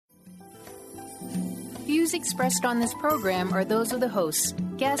views expressed on this program are those of the hosts,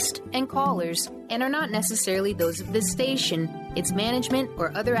 guests, and callers, and are not necessarily those of this station, its management,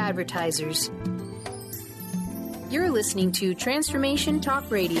 or other advertisers. You're listening to Transformation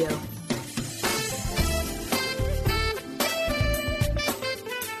Talk Radio.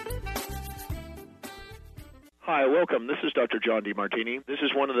 Hi, welcome. This is Dr. John DeMartini. This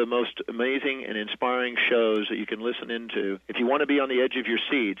is one of the most amazing and inspiring shows that you can listen into. If you want to be on the edge of your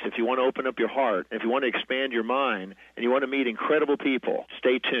seats, if you want to open up your heart, if you want to expand your mind, and you want to meet incredible people,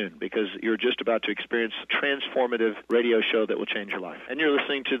 stay tuned because you're just about to experience a transformative radio show that will change your life. And you're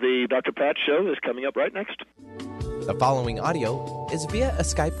listening to the Dr. Pat Show that's coming up right next. The following audio is via a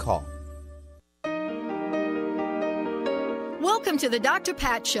Skype call. Welcome to the Dr.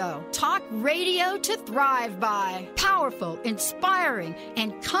 Pat Show. Talk radio to thrive by. Powerful, inspiring,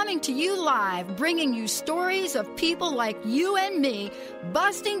 and coming to you live, bringing you stories of people like you and me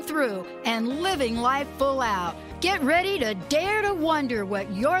busting through and living life full out. Get ready to dare to wonder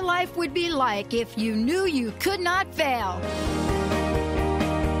what your life would be like if you knew you could not fail.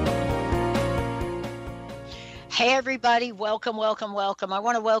 Hey, everybody. Welcome, welcome, welcome. I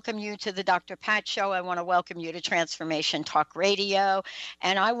want to welcome you to the Dr. Pat Show. I want to welcome you to Transformation Talk Radio.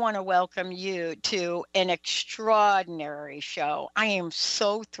 And I want to welcome you to an extraordinary show. I am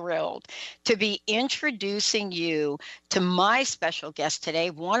so thrilled to be introducing you to my special guest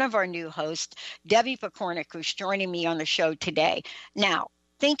today, one of our new hosts, Debbie Pokornik, who's joining me on the show today. Now,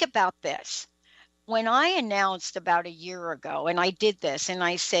 think about this. When I announced about a year ago, and I did this, and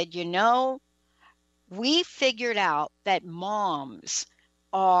I said, you know, we figured out that moms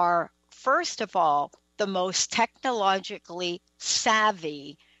are, first of all, the most technologically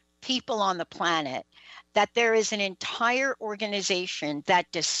savvy people on the planet, that there is an entire organization that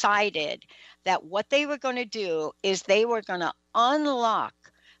decided that what they were going to do is they were going to unlock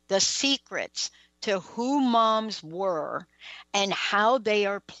the secrets to who moms were and how they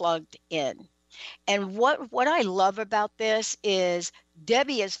are plugged in. And what I love about this is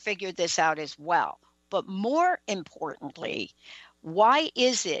Debbie has figured this out as well. But more importantly, why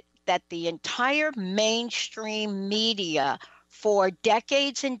is it that the entire mainstream media for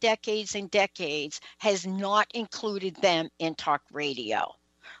decades and decades and decades has not included them in talk radio?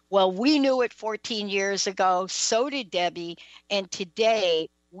 Well, we knew it 14 years ago, so did Debbie, and today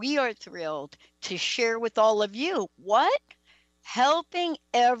we are thrilled to share with all of you what? Helping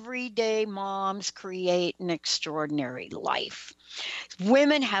everyday moms create an extraordinary life.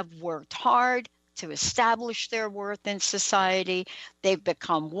 Women have worked hard to establish their worth in society. They've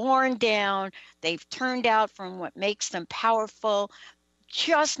become worn down. They've turned out from what makes them powerful,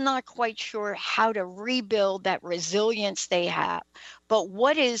 just not quite sure how to rebuild that resilience they have. But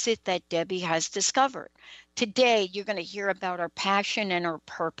what is it that Debbie has discovered? Today, you're going to hear about our passion and our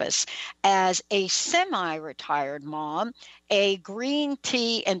purpose as a semi-retired mom, a green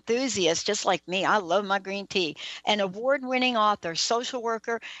tea enthusiast, just like me. I love my green tea. An award-winning author, social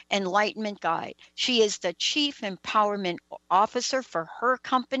worker, enlightenment guide. She is the Chief Empowerment Officer for her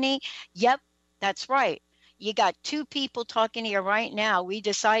company. Yep, that's right. You got two people talking here right now. We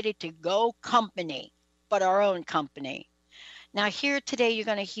decided to go company, but our own company. Now, here today, you're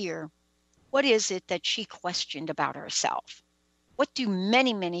going to hear what is it that she questioned about herself? What do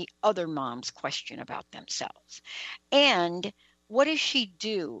many, many other moms question about themselves? And what does she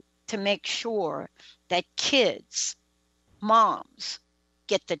do to make sure that kids, moms,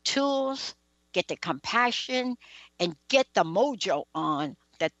 get the tools, get the compassion, and get the mojo on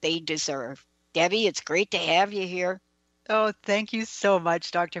that they deserve? Debbie, it's great to have you here. Oh, thank you so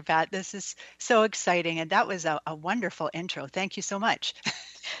much, Dr. Pat. This is so exciting. And that was a wonderful intro. Thank you so much.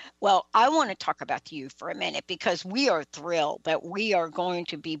 Well, I want to talk about you for a minute because we are thrilled that we are going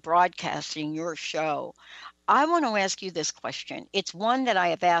to be broadcasting your show. I want to ask you this question. It's one that I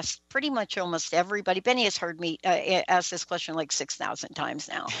have asked pretty much almost everybody. Benny has heard me ask this question like 6,000 times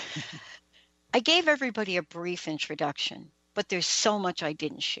now. I gave everybody a brief introduction, but there's so much I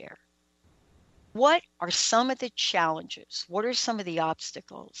didn't share. What are some of the challenges? What are some of the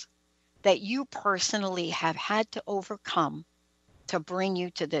obstacles that you personally have had to overcome to bring you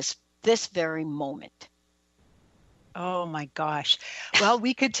to this very moment? Oh my gosh. Well,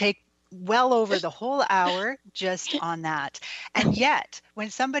 we could take well over the whole hour just on that. And yet, when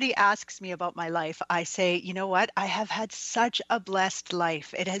somebody asks me about my life, I say, you know what? I have had such a blessed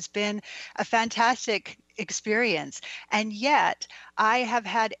life. It has been a fantastic experience. And yet I have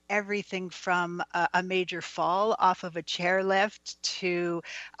had everything from a major fall off of a chairlift to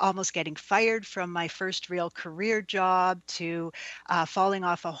almost getting fired from my first real career job to falling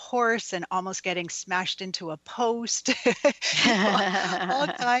off a horse and almost getting smashed into a post. All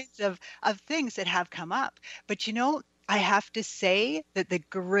kinds of things that have come up. But I have to say that the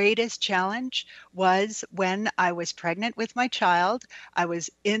greatest challenge was when I was pregnant with my child. I was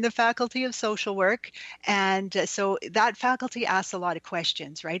in the Faculty of Social Work. And so that faculty asks a lot of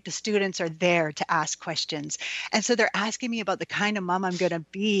questions, right? The students are there to ask questions. And so they're asking me about the kind of mom I'm going to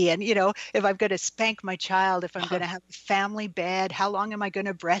be. And, if I'm going to spank my child, if I'm going to have a family bed, how long am I going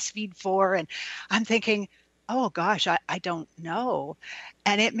to breastfeed for? And I'm thinking, oh gosh, I don't know.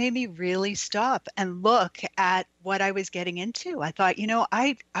 And it made me really stop and look at what I was getting into. I thought,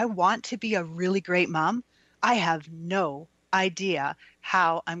 I want to be a really great mom. I have no idea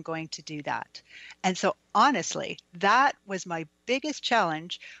how I'm going to do that. And so honestly, that was my biggest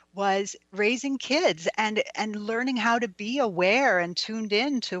challenge, was raising kids and learning how to be aware and tuned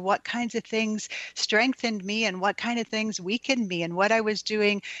in to what kinds of things strengthened me and what kind of things weakened me and what I was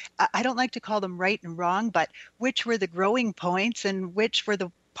doing. I don't like to call them right and wrong, but which were the growing points and which were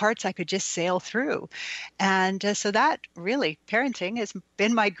the parts I could just sail through. And so that really, parenting has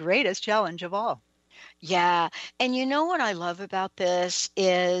been my greatest challenge of all. Yeah. And what I love about this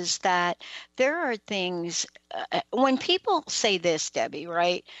is that there are things, when people say this, Debbie,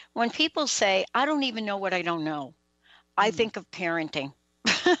 right? When people say, I don't even know what I don't know, I think of parenting.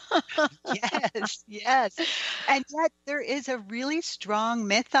 Yes, yes. And yet there is a really strong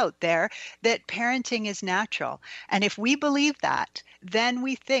myth out there that parenting is natural. And if we believe that, then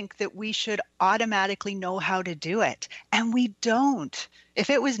we think that we should automatically know how to do it. And we don't. If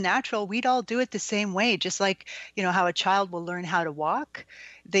it was natural, we'd all do it the same way, just like, how a child will learn how to walk.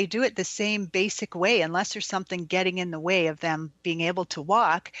 They do it the same basic way, unless there's something getting in the way of them being able to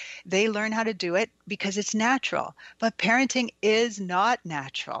walk. They learn how to do it because it's natural. But parenting is not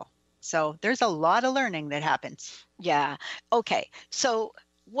natural. So there's a lot of learning that happens. Yeah. Okay. So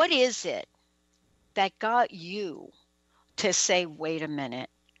what is it that got you to say, wait a minute,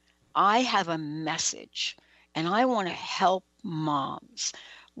 I have a message and I want to help moms?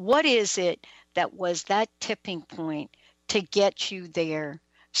 What is it that was that tipping point to get you there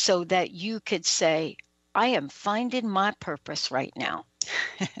so that you could say, I am finding my purpose right now?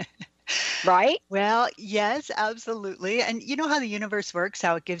 Right? Well, yes, absolutely. And you know how the universe works,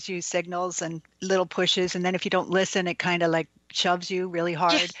 how it gives you signals and little pushes. And then if you don't listen, it kind of like shoves you really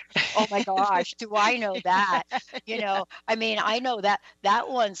hard. Oh my gosh, do I know that? I know that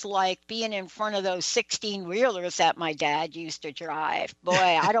one's like being in front of those 16-wheelers that my dad used to drive. Boy,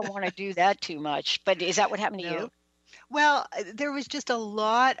 I don't want to do that too much. But is that what happened to you? Well, there was just a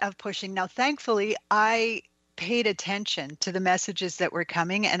lot of pushing. Now, thankfully, I paid attention to the messages that were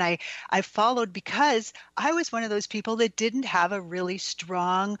coming, and I followed, because I was one of those people that didn't have a really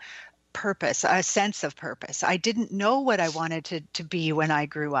strong purpose, a sense of purpose. I didn't know what I wanted to be when I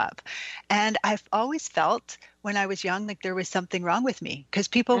grew up. And I've always felt when I was young like there was something wrong with me, because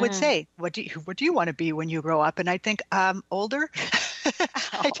people would say, what do you want to be when you grow up? And I think, older.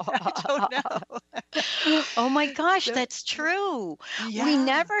 I don't know. Oh my gosh, that's true. Yeah. We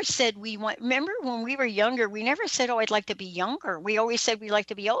never said we want, remember when we were younger, we never said, oh, I'd like to be younger. We always said we'd like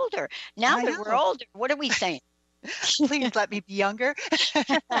to be older. Now that we're older, what are we saying? Please let me be younger.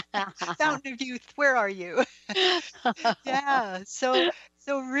 Fountain of youth, where are you? Yeah.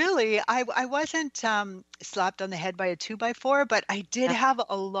 So really, I wasn't slapped on the head by a 2x4, but I did have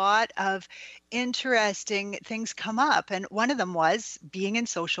a lot of interesting things come up. And one of them was being in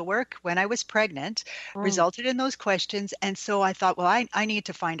social work when I was pregnant, resulted in those questions. And so I thought, well, I need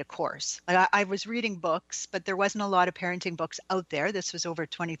to find a course. I was reading books, but there wasn't a lot of parenting books out there. This was over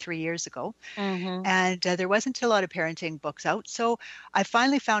 23 years ago. And there wasn't a lot of parenting books out. So I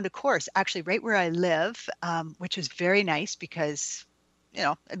finally found a course, actually right where I live, which was very nice because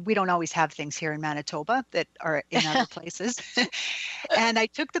we don't always have things here in Manitoba that are in other places. And I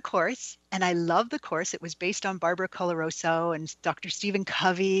took the course and I loved the course. It was based on Barbara Coloroso and Dr. Stephen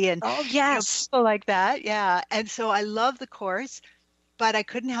Covey and people like that. Yeah. And so I loved the course, but I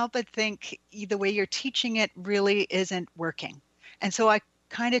couldn't help but think the way you're teaching it really isn't working. And so I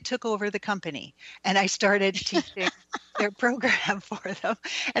kind of took over the company and I started teaching their program for them.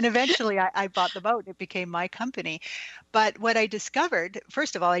 And eventually I bought them out. It became my company. But what I discovered,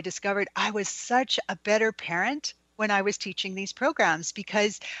 first of all, I was such a better parent when I was teaching these programs,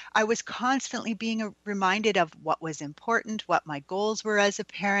 because I was constantly being reminded of what was important, what my goals were as a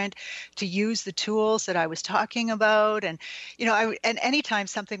parent, to use the tools that I was talking about. And, and anytime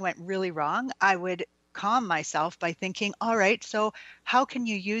something went really wrong, I would calm myself by thinking, all right, so how can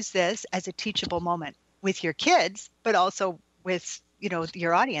you use this as a teachable moment with your kids, but also with,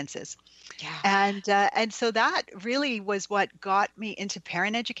 your audiences? Yeah. And so that really was what got me into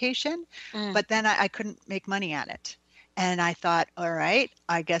parent education. But then I couldn't make money at it. And I thought, all right,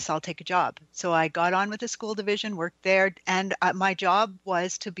 I guess I'll take a job. So I got on with the school division, worked there. And my job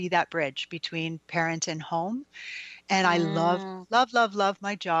was to be that bridge between parent and home. And I love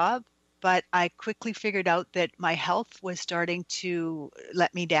my job. But I quickly figured out that my health was starting to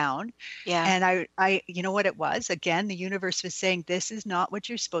let me down. Yeah. And I you know what it was? Again, the universe was saying, this is not what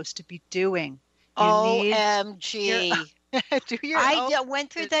you're supposed to be doing. OMG. I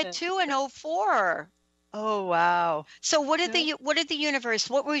went through that too in 2004. Oh, wow. So what did the universe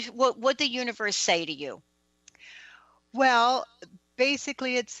say to you? Well,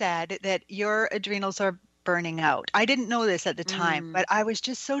 basically it said that your adrenals are burning out. I didn't know this at the time, but I was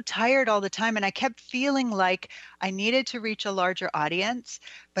just so tired all the time. And I kept feeling like I needed to reach a larger audience,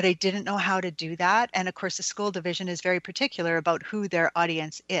 but I didn't know how to do that. And of course, the school division is very particular about who their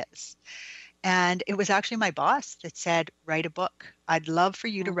audience is. And it was actually my boss that said, write a book. I'd love for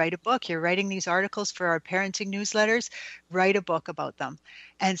you to write a book. You're writing these articles for our parenting newsletters. Write a book about them.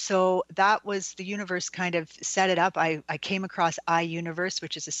 And so that was the universe kind of set it up. I came across iUniverse,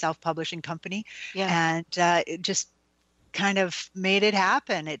 which is a self-publishing company, and it just kind of made it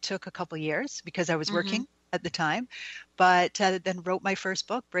happen. It took a couple years because I was working at the time, but then wrote my first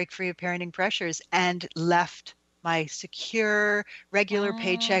book, Break Free of Parenting Pressures, and left my secure, regular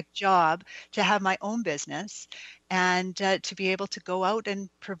paycheck job to have my own business and to be able to go out and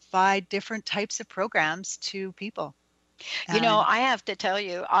provide different types of programs to people. I have to tell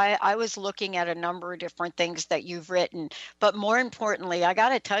you, I was looking at a number of different things that you've written, but more importantly, I got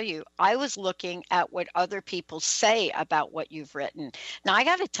to tell you, I was looking at what other people say about what you've written. Now, I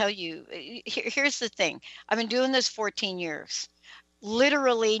got to tell you, here's the thing. I've been doing this 14 years.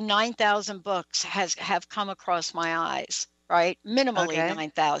 Literally 9,000 books have come across my eyes, right? Minimally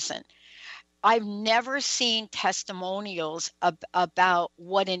 9,000. I've never seen testimonials about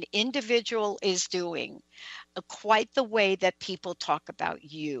what an individual is doing quite the way that people talk about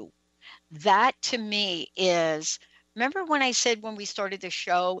you. That to me is, remember when I said when we started the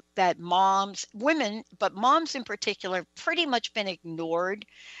show that women, but moms in particular, pretty much been ignored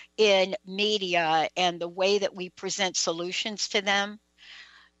in media and the way that we present solutions to them?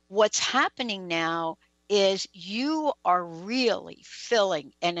 What's happening now is you are really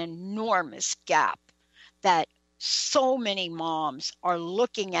filling an enormous gap that so many moms are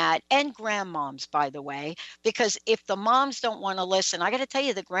looking at, and grandmoms, by the way, because if the moms don't want to listen, I got to tell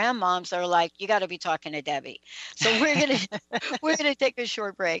you, the grandmoms are like, you got to be talking to Debbie. So we're gonna take a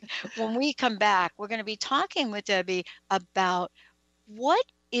short break. When we come back, we're going to be talking with Debbie about what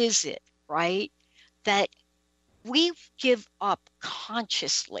is it, right, that we give up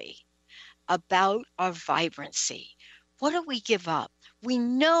consciously about our vibrancy. What do we give up? We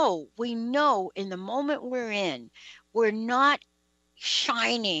know in the moment we're in, we're not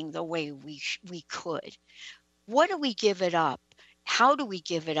shining the way we could. What do we give it up? How do we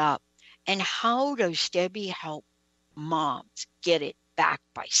give it up? And how does Debbie help moms get it back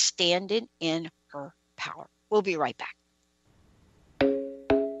by standing in her power? We'll be right back.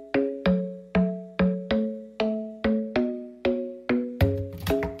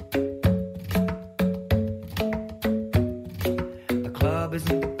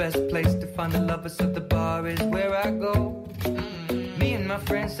 Isn't the best place to find the lovers, so the bar is where I go. Me and my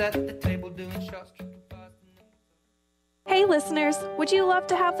friends at the table doing shots. Hey listeners, would you love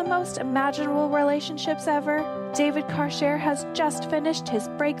to have the most imaginable relationships ever? David Carshare has just finished his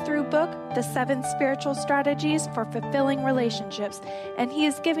breakthrough book, The 7 Spiritual Strategies for Fulfilling Relationships, and he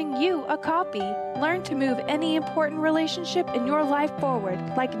is giving you a copy. Learn to move any important relationship in your life forward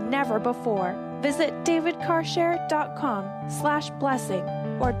like never before. Visit davidcarshare.com/blessing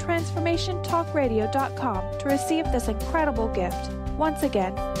or transformationtalkradio.com to receive this incredible gift. Once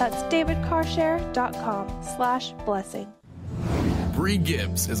again, that's davidcarshare.com/blessing. Bree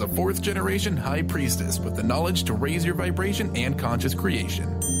Gibbs is a 4th-generation high priestess with the knowledge to raise your vibration and conscious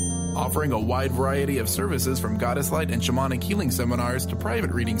creation. Offering a wide variety of services from goddess light and shamanic healing seminars to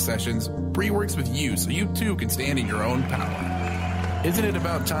private reading sessions, Bree works with you so you too can stand in your own power. Isn't it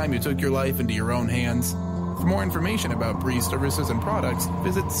about time you took your life into your own hands? For more information about Bree's services and products,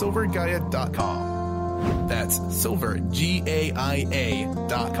 visit silvergaia.com. That's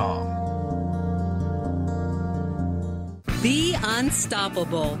silvergaia.com. Be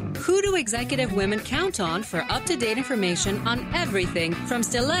unstoppable. Who do executive women count on for up-to-date information on everything from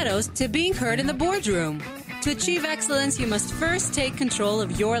stilettos to being heard in the boardroom? To achieve excellence, you must first take control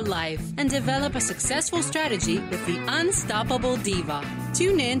of your life and develop a successful strategy with the Unstoppable Diva.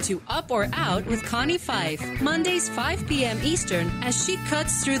 Tune in to Up or Out with Connie Fife, Mondays 5 p.m. Eastern, as she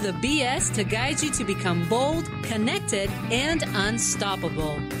cuts through the BS to guide you to become bold, connected, and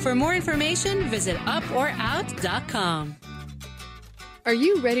unstoppable. For more information, visit uporout.com. Are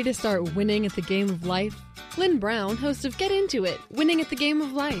you ready to start winning at the game of life? Lynn Brown, host of Get Into It, Winning at the Game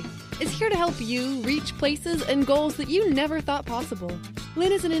of Life, is here to help you reach places and goals that you never thought possible.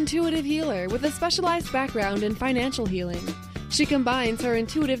 Lynn is an intuitive healer with a specialized background in financial healing. She combines her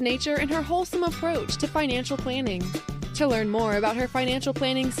intuitive nature and her wholesome approach to financial planning. To learn more about her financial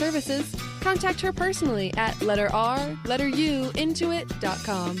planning services, contact her personally at intuit.com.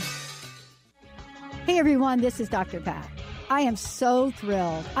 Hey everyone, this is Dr. Pat. I am so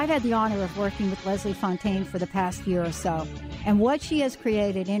thrilled. I've had the honor of working with Leslie Fontaine for the past year or so, and what she has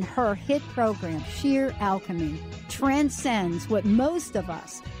created in her hit program, Sheer Alchemy, transcends what most of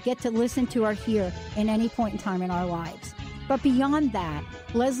us get to listen to or hear in any point in time in our lives. But beyond that,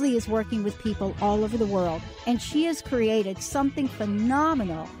 Leslie is working with people all over the world, and she has created something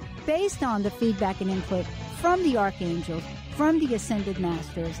phenomenal based on the feedback and input from the archangels, from the ascended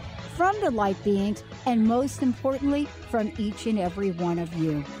masters, from the light beings, and most importantly, from each and every one of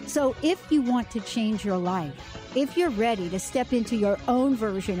you. So if you want to change your life, if you're ready to step into your own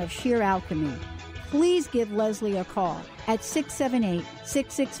version of sheer alchemy, please give Leslie a call at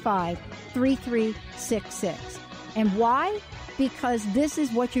 678-665-3366. And why? Because this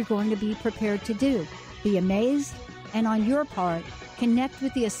is what you're going to be prepared to do. Be amazed, and on your part, connect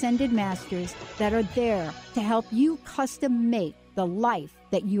with the ascended masters that are there to help you custom make the life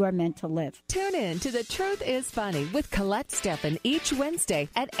that you are meant to live. Tune in to The Truth is Funny with Colette Steffen each Wednesday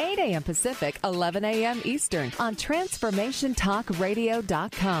at 8 a.m. Pacific, 11 a.m. Eastern on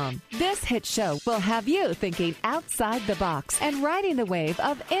TransformationTalkRadio.com. This hit show will have you thinking outside the box and riding the wave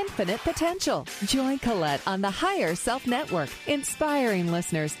of infinite potential. Join Colette on the Higher Self Network, inspiring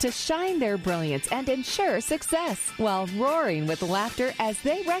listeners to shine their brilliance and ensure success while roaring with laughter as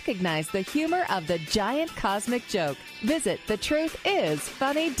they recognize the humor of the giant cosmic joke. Visit thetruthis.funny.com.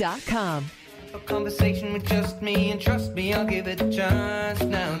 A conversation with just me, and trust me, I'll give it a chance.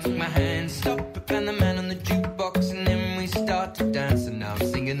 Now take my hand, stop it, and the man on the jukebox, and then we start to dance. And now I'm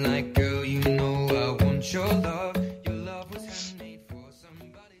singing like, girl, you know I want your love. Your love was handmade for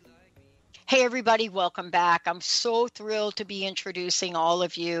somebody like me. Hey, everybody, welcome back. I'm so thrilled to be introducing all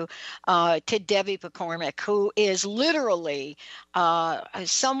of you to Debbie McCormick, who is literally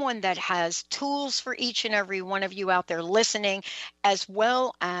someone that has tools for each and every one of you out there listening, as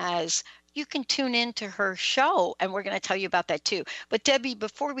well as you can tune into her show, and we're going to tell you about that too. But Debbie,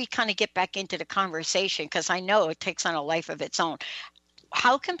 before we kind of get back into the conversation, because I know it takes on a life of its own,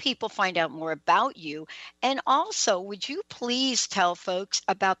 how can people find out more about you? And also, would you please tell folks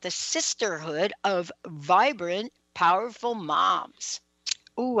about the Sisterhood of Vibrant, Powerful Moms?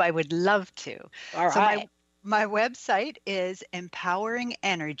 Oh, I would love to. All right. So my website is Empowering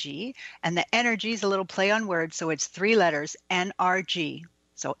Energy, and the energy is a little play on words, so it's 3 letters, NRG.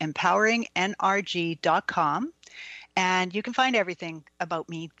 So empoweringnrg.com. And you can find everything about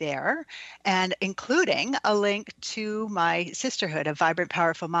me there, and including a link to my Sisterhood of Vibrant,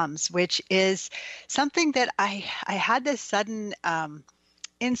 Powerful Moms, which is something that I had this sudden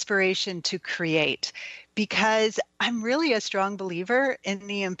inspiration to create, because I'm really a strong believer in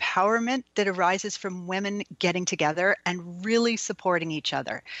the empowerment that arises from women getting together and really supporting each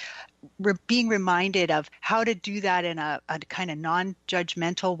other. Being reminded of how to do that in a kind of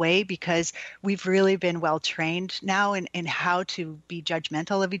non-judgmental way, because we've really been well trained now in how to be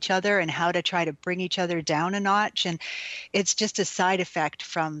judgmental of each other and how to try to bring each other down a notch. And it's just a side effect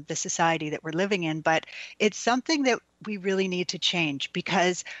from the society that we're living in. But it's something that we really need to change,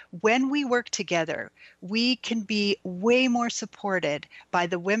 because when we work together, we can be way more supported by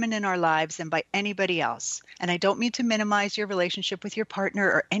the women in our lives than by anybody else. And I don't mean to minimize your relationship with your partner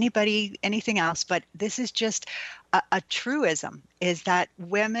or anything else, but this is just a truism, is that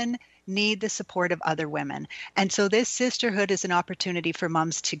women need the support of other women. And so this sisterhood is an opportunity for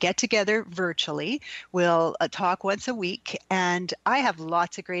moms to get together virtually. We'll talk once a week, and I have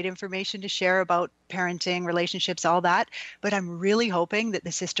lots of great information to share about parenting, relationships, all that. But I'm really hoping that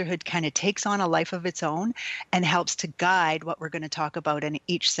the sisterhood kind of takes on a life of its own and helps to guide what we're going to talk about in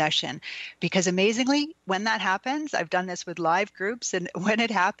each session. Because amazingly, when that happens, I've done this with live groups, and when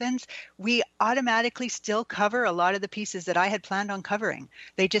it happens, we automatically still cover a lot of the pieces that I had planned on covering.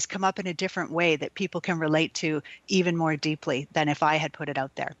 They just come up in a different way that people can relate to even more deeply than if I had put it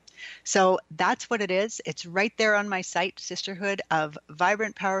out there. So that's what it is. It's right there on my site, Sisterhood of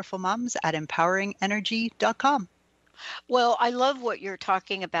Vibrant, Powerful Moms at empoweringenergy.com. Well, I love what you're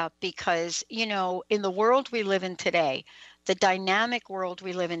talking about because, in the world we live in today, the dynamic world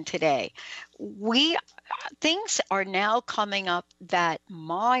we live in today, things are now coming up that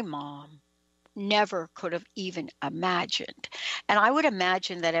my mom never could have even imagined. And I would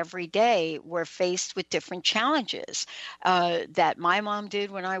imagine that every day we're faced with different challenges that my mom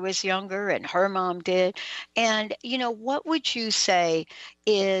did when I was younger and her mom did. And, what would you say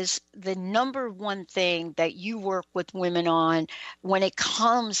is the number one thing that you work with women on when it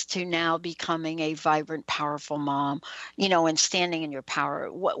comes to now becoming a vibrant, powerful mom, and standing in your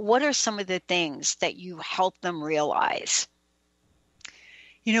power? What are some of the things that you help them realize?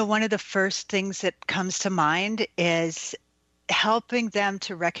 One of the first things that comes to mind is helping them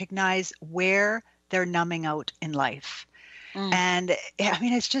to recognize where they're numbing out in life. And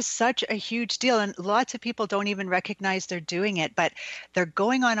it's just such a huge deal. And lots of people don't even recognize they're doing it, but they're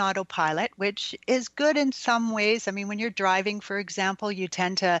going on autopilot, which is good in some ways. When you're driving, for example, you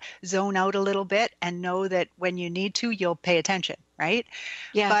tend to zone out a little bit and know that when you need to, you'll pay attention, right?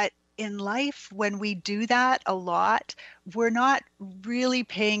 Yeah. But in life, when we do that a lot, we're not really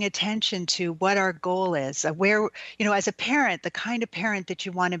paying attention to what our goal is, where, as a parent, the kind of parent that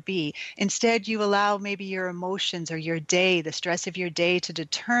you want to be. Instead, you allow maybe your emotions or your day, the stress of your day, to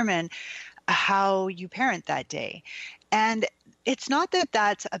determine how you parent that day. And it's not that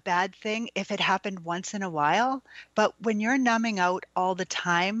that's a bad thing if it happened once in a while, but when you're numbing out all the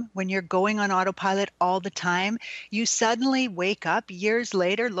time, when you're going on autopilot all the time, you suddenly wake up years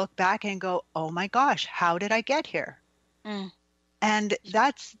later, look back and go, oh my gosh, how did I get here? And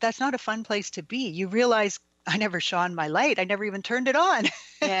that's not a fun place to be. You realize, I never shone my light. I never even turned it on.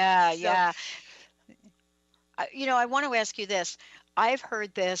 Yeah, So, yeah. I want to ask you this. I've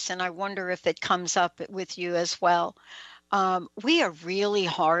heard this, and I wonder if it comes up with you as well. We are really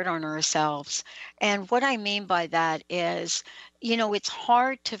hard on ourselves. And what I mean by that is, it's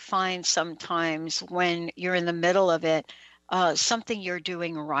hard to find sometimes when you're in the middle of it, something you're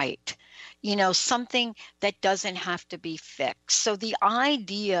doing right. Something that doesn't have to be fixed. So the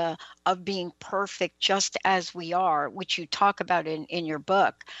idea of being perfect just as we are, which you talk about in your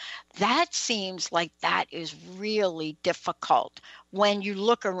book, that seems like that is really difficult when you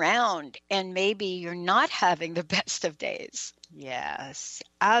look around and maybe you're not having the best of days. Yes,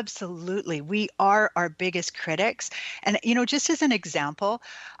 absolutely. We are our biggest critics. And, just as an example,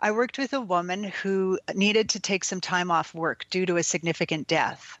 I worked with a woman who needed to take some time off work due to a significant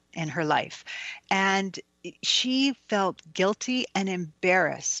death in her life. And she felt guilty and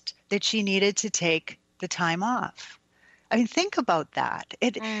embarrassed that she needed to take the time off. Think about that.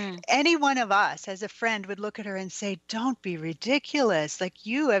 Any one of us as a friend would look at her and say, don't be ridiculous. Like,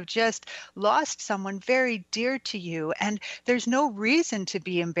 you have just lost someone very dear to you. And there's no reason to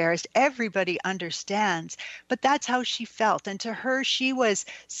be embarrassed. Everybody understands. But that's how she felt. And to her, she was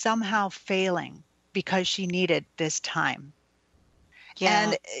somehow failing because she needed this time.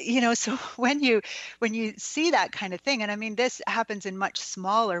 Yeah. And, so when you see that kind of thing, and this happens in much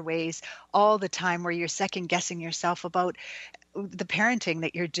smaller ways all the time, where you're second guessing yourself about the parenting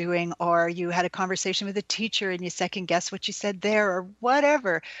that you're doing, or you had a conversation with a teacher and you second guess what you said there, or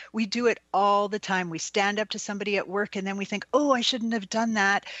whatever. We do it all the time. We stand up to somebody at work and then we think, oh, I shouldn't have done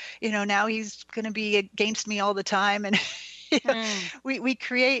that. Now he's going to be against me all the time. And we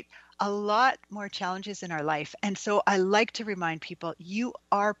create a lot more challenges in our life. And so I like to remind people, you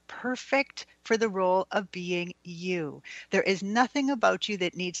are perfect for the role of being you. There is nothing about you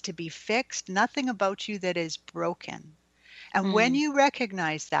that needs to be fixed, nothing about you that is broken. And when you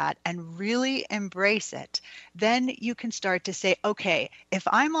recognize that and really embrace it, then you can start to say, okay, if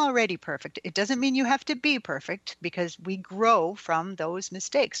I'm already perfect, it doesn't mean you have to be perfect, because we grow from those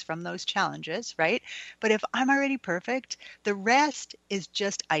mistakes, from those challenges, right? But if I'm already perfect, the rest is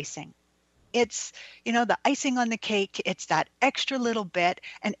just icing. It's, the icing on the cake. It's that extra little bit.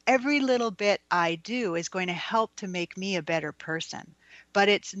 And every little bit I do is going to help to make me a better person. But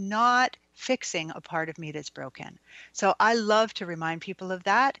it's not fixing a part of me that's broken. So I love to remind people of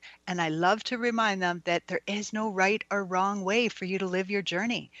that. And I love to remind them that there is no right or wrong way for you to live your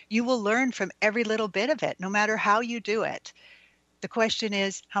journey. You will learn from every little bit of it, no matter how you do it. The question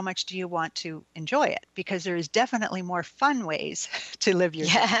is, how much do you want to enjoy it? Because there is definitely more fun ways to live your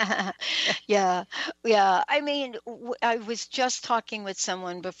life. Yeah. I was just talking with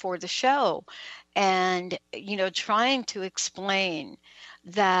someone before the show and, trying to explain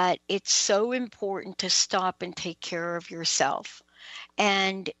that it's so important to stop and take care of yourself.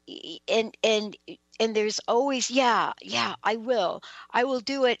 And there's always, I will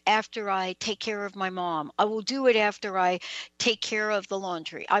do it after I take care of my mom. I will do it after I take care of the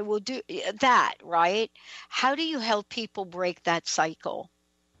laundry. I will do that, right? How do you help people break that cycle?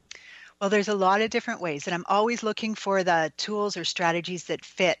 Well, there's a lot of different ways, and I'm always looking for the tools or strategies that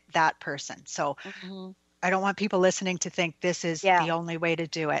fit that person. So I don't want people listening to think this is the only way to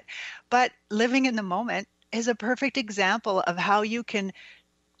do it. But living in the moment is a perfect example of how you can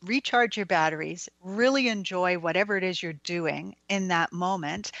recharge your batteries, really enjoy whatever it is you're doing in that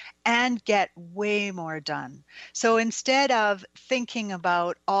moment, and get way more done. So instead of thinking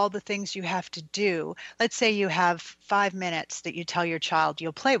about all the things you have to do, let's say you have 5 minutes that you tell your child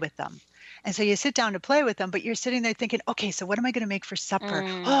you'll play with them. And so you sit down to play with them, but you're sitting there thinking, okay, so what am I going to make for supper?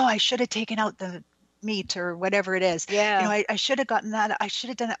 Oh, I should have taken out the meat or whatever it is. I should have gotten that. I should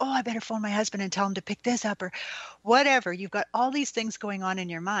have done that. Oh, I better phone my husband and tell him to pick this up or whatever. You've got all these things going on in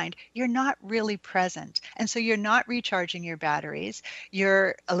your mind. You're not really present. And so you're not recharging your batteries.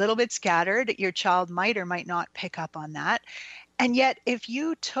 You're a little bit scattered. Your child might or might not pick up on that. And yet, if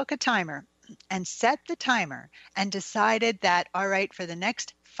you took a timer and set the timer and decided that, all right, for the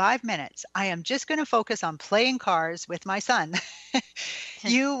next 5 minutes, I am just going to focus on playing cars with my son.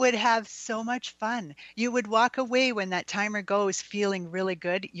 You would have so much fun. You would walk away when that timer goes feeling really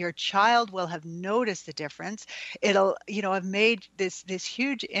good. Your child will have noticed the difference. It'll, have made this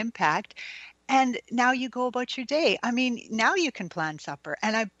huge impact. And now you go about your day. I mean, now you can plan supper.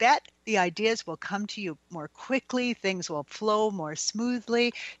 And I bet the ideas will come to you more quickly. Things will flow more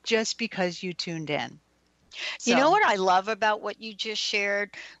smoothly just because you tuned in. You know what I love about what you just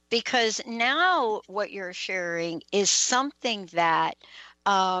shared? Because now what you're sharing is something that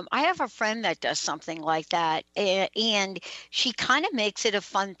I have a friend that does something like that, and she kind of makes it a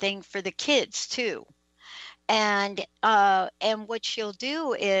fun thing for the kids too. And what she'll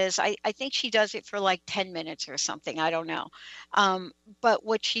do is, I think she does it for like 10 minutes or something. I don't know. But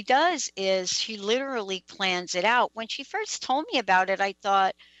what she does is she literally plans it out. When she first told me about it, I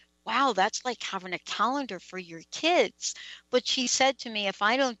thought, wow, that's like having a calendar for your kids. But she said to me, if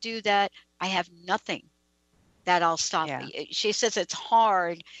I don't do that, I have nothing that I'll stop. She says it's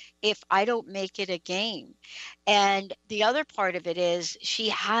hard if I don't make it a game. And the other part of it is she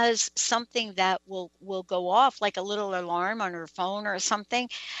has something that will go off, like a little alarm on her phone or something.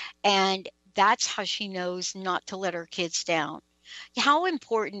 And that's how she knows not to let her kids down. How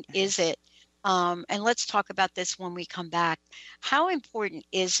important is it? And let's talk about this when we come back. How important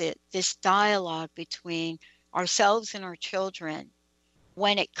is it, this dialogue between ourselves and our children,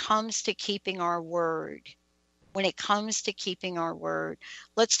 when it comes to keeping our word? When it comes to keeping our word.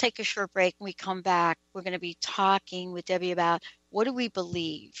 Let's take a short break. When we come back, we're going to be talking with Debbie about what do we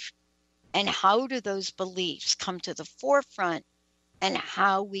believe and how do those beliefs come to the forefront and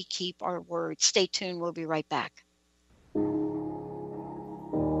how we keep our word. Stay tuned. We'll be right back.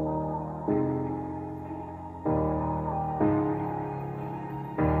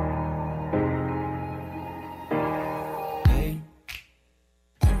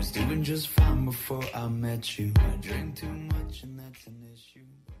 Doing just fine before I met you. I drink too much and that's an issue.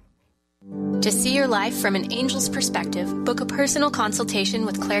 To see your life from an angel's perspective, book a personal consultation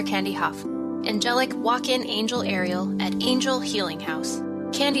with Claire Candy Huff, angelic walk-in angel Ariel at Angel Healing House.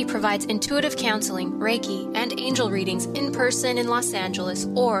 Candy provides intuitive counseling, Reiki, and angel readings in person in Los Angeles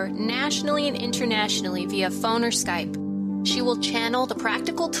or nationally and internationally via phone or Skype. She will channel the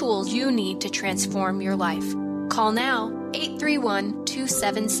practical tools you need to transform your life. Call now,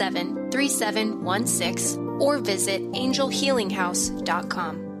 831-277-3716, or visit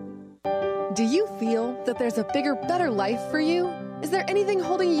angelhealinghouse.com. Do you feel that there's a bigger, better life for you? Is there anything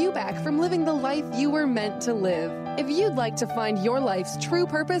holding you back from living the life you were meant to live? If you'd like to find your life's true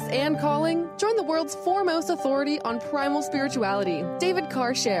purpose and calling, join the world's foremost authority on primal spirituality, David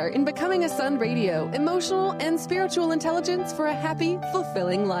Carshare, in Becoming a Sun Radio, emotional and spiritual intelligence for a happy,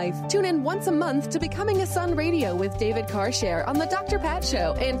 fulfilling life. Tune in once a month to Becoming a Sun Radio with David Carshare on The Dr. Pat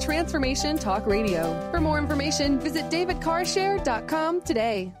Show and Transformation Talk Radio. For more information, visit davidcarshare.com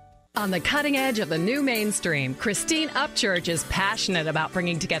today. On the cutting edge of the new mainstream, Christine Upchurch is passionate about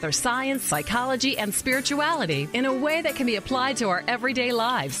bringing together science, psychology, and spirituality in a way that can be applied to our everyday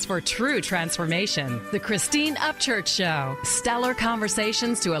lives for true transformation. The Christine Upchurch Show, stellar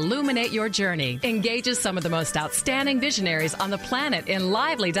conversations to illuminate your journey, engages some of the most outstanding visionaries on the planet in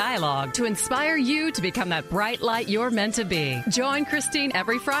lively dialogue to inspire you to become that bright light you're meant to be. Join Christine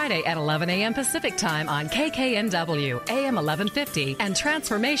every Friday at 11 a.m. Pacific Time on KKNW, AM 1150, and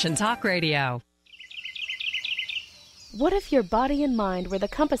Transformation Talk Radio. What if your body and mind were the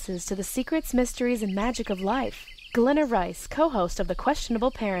compasses to the secrets, mysteries, and magic of life? Glenna Rice, co-host of The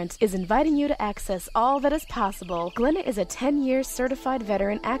Questionable Parent, is inviting you to access all that is possible. Glenna is a 10-year certified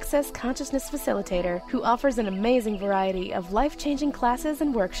veteran access consciousness facilitator who offers an amazing variety of life-changing classes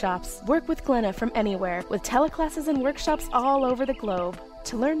and workshops. Work with Glenna from anywhere, with teleclasses and workshops all over the globe.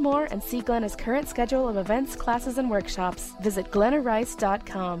 To learn more and see Glenna's current schedule of events, classes, and workshops, visit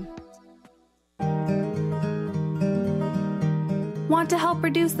glennarice.com. Want to help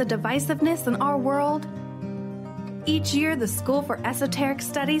reduce the divisiveness in our world? Each year, the School for Esoteric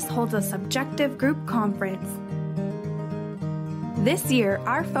Studies holds a subjective group conference. This year,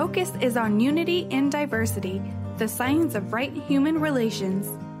 our focus is on unity in diversity, the science of right human relations.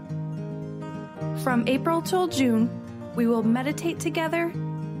 From April till June, we will meditate together,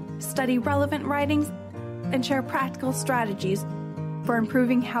 study relevant writings, and share practical strategies for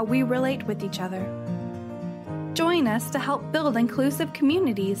improving how we relate with each other. Join us to help build inclusive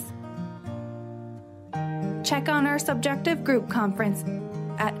communities. Check on our subjective group conference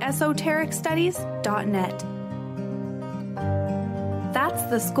at esotericstudies.net. That's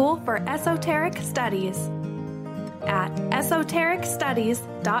the School for Esoteric Studies at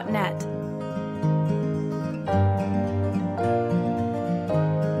esotericstudies.net.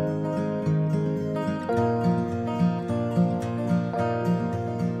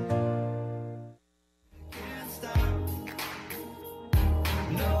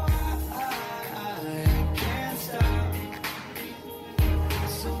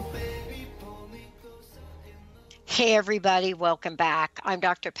 Hey, everybody. Welcome back. I'm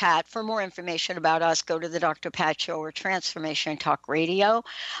Dr. Pat. For more information about us, go to the Dr. Pat Show or Transformation Talk Radio.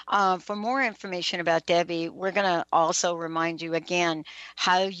 For more information about Debbie, we're going to also remind you again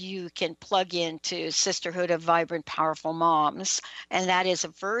how you can plug into Sisterhood of Vibrant, Powerful Moms. And that is a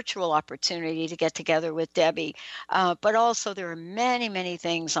virtual opportunity to get together with Debbie. But also there are many, many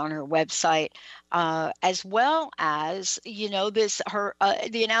things on her website. As well as,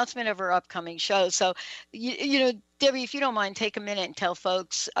 the announcement of her upcoming show. So, Debbie, if you don't mind, take a minute and tell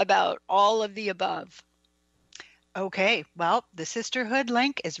folks about all of the above. Okay. Well, the Sisterhood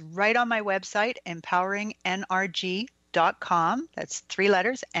link is right on my website, empoweringnrg.com. That's 3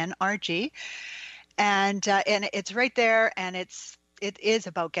 letters, NRG. And it's right there, and it is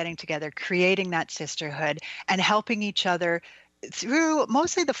about getting together, creating that sisterhood, and helping each other through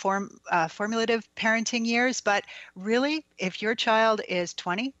mostly the formulative parenting years. But really, if your child is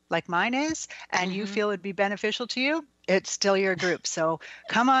 20, like mine is, and you feel it'd be beneficial to you, it's still your group. So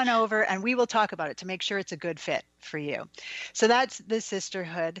come on over and we will talk about it to make sure it's a good fit for you. So that's the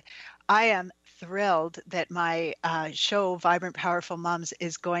Sisterhood. I am thrilled that my show, Vibrant Powerful Moms,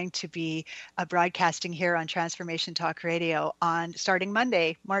 is going to be broadcasting here on Transformation Talk Radio on starting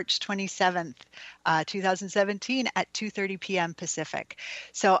Monday, March 27th, 2017 at 2:30 p.m. Pacific.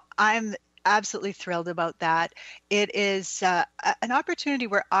 So I'm absolutely thrilled about that. It is an opportunity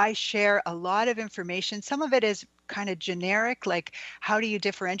where I share a lot of information. Some of it is kind of generic, like how do you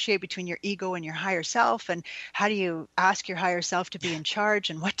differentiate between your ego and your higher self, and how do you ask your higher self to be in charge,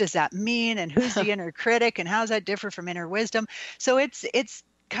 and what does that mean, and who's the inner critic, and how does that differ from inner wisdom? So it's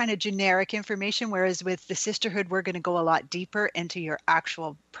kind of generic information, whereas with the Sisterhood, we're going to go a lot deeper into your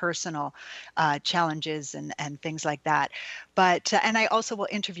actual personal challenges and things like that. But and I also will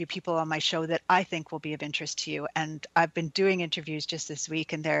interview people on my show that I think will be of interest to you. And I've been doing interviews just this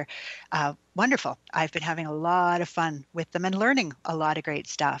week, and they're wonderful. I've been having a lot of fun with them and learning a lot of great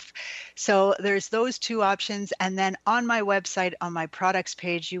stuff. So there's those 2 options. And then on my website, on my products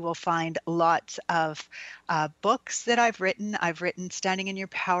page, you will find lots of books that I've written. I've written Standing in Your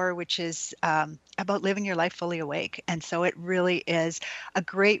Power, which is about living your life fully awake. And so it really is a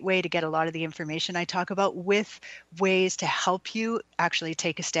great way to get a lot of the information I talk about with ways to help you actually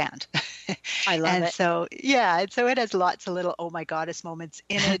take a stand. I love and it. So, yeah, so it has lots of little, oh my goddess moments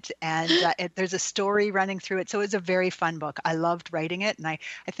in it. And there's a story running through it. So it's a very fun book. I loved writing it. And I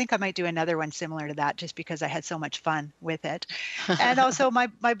think I might do another one similar to that just because I had so much fun with it. And also my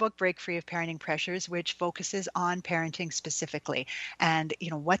book, Break Free of Parenting Pressures, which focuses on parenting specifically. And,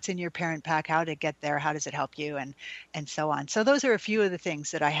 what's in your parent pack, how to get there, how does it help you, and so on. So those are a few of the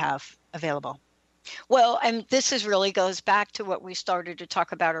things that I have available. Well, and this really goes back to what we started to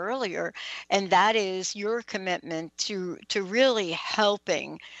talk about earlier, and that is your commitment to really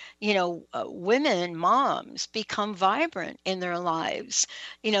helping, women, moms become vibrant in their lives.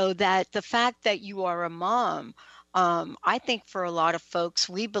 That the fact that you are a mom, I think for a lot of folks,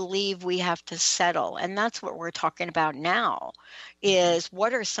 we believe we have to settle. And that's what we're talking about now, is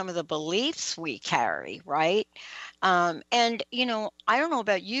what are some of the beliefs we carry, right? And, I don't know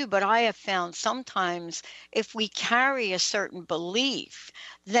about you, but I have found sometimes if we carry a certain belief,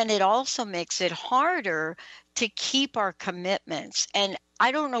 then it also makes it harder to keep our commitments. And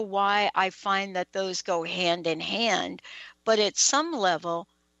I don't know why I find that those go hand in hand, but at some level,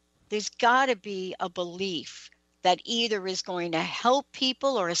 there's got to be a belief that either is going to help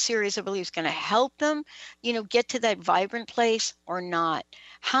people, or a series of beliefs going to help them, get to that vibrant place or not.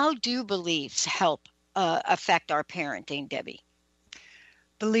 How do beliefs help affect our parenting, Debbie?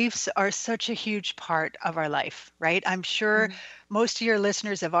 Beliefs are such a huge part of our life, right? I'm sure most of your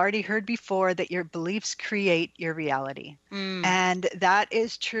listeners have already heard before that your beliefs create your reality. And that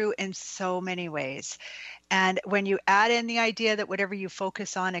is true in so many ways. And when you add in the idea that whatever you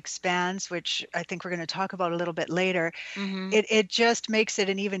focus on expands, which I think we're going to talk about a little bit later, it just makes it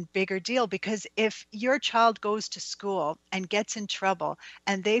an even bigger deal. Because if your child goes to school and gets in trouble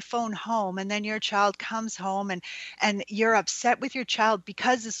and they phone home, and then your child comes home and you're upset with your child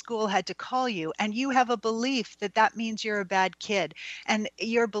because the school had to call you, and you have a belief that that means you're a bad kid, and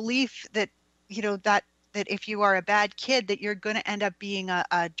your belief that, that if you are a bad kid, that you're going to end up being a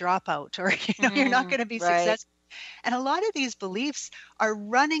dropout, or, you're not going to be successful. And a lot of these beliefs are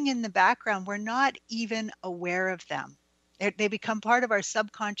running in the background. We're not even aware of them. They become part of our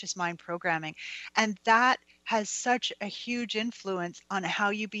subconscious mind programming. And that has such a huge influence on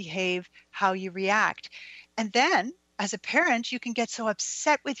how you behave, how you react. And then as a parent, you can get so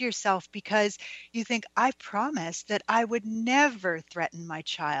upset with yourself because you think, I promised that I would never threaten my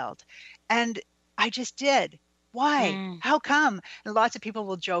child. And I just did. Why? How come? And lots of people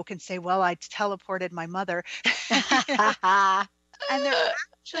will joke and say, well, I teleported my mother. And they're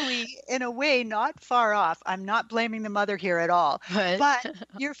actually, in a way, not far off. I'm not blaming the mother here at all. But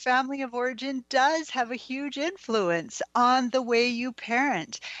your family of origin does have a huge influence on the way you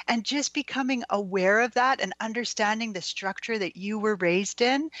parent. And just becoming aware of that and understanding the structure that you were raised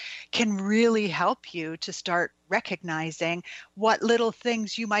in can really help you to start recognizing what little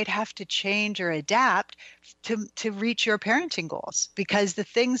things you might have to change or adapt to reach your parenting goals. Because the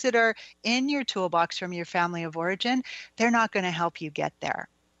things that are in your toolbox from your family of origin, they're not going to help you get there.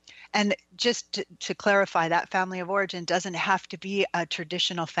 And just to clarify, that family of origin doesn't have to be a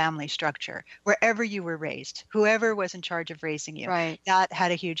traditional family structure. Wherever you were raised, whoever was in charge of raising you, that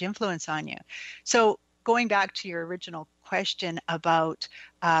had a huge influence on you. So going back to your original question about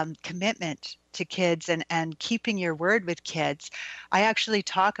commitment to kids and keeping your word with kids, I actually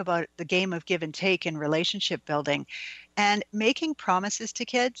talk about the game of give and take in relationship building. And making promises to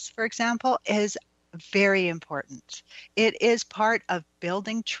kids, for example, is very important. It is part of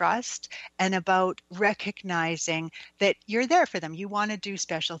building trust and about recognizing that you're there for them. You want to do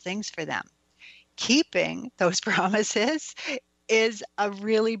special things for them. Keeping those promises is a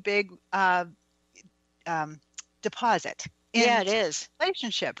really big deposit. It is.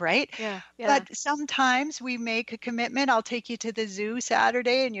 Relationship, right? Yeah. But sometimes we make a commitment. I'll take you to the zoo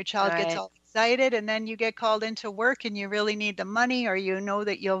Saturday, and your child gets all excited, and then you get called into work and you really need the money, or you know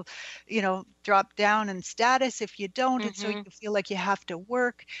that you'll, drop down in status if you don't. And so you feel like you have to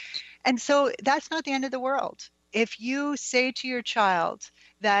work. And so that's not the end of the world. If you say to your child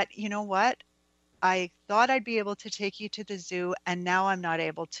that, you know what, I thought I'd be able to take you to the zoo, and now I'm not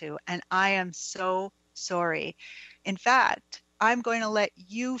able to, and I am so sorry. In fact, I'm going to let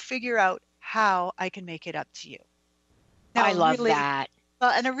you figure out how I can make it up to you. Now, I love that. Well,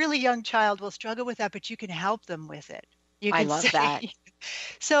 and a really young child will struggle with that, but you can help them with it. I love that.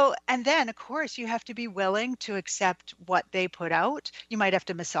 So, and then, of course, you have to be willing to accept what they put out. You might have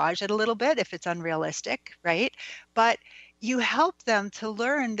to massage it a little bit if it's unrealistic, right? But you help them to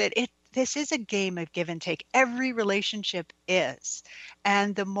learn that this is a game of give and take. Every relationship is.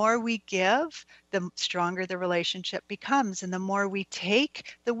 And the more we give, the stronger the relationship becomes. And the more we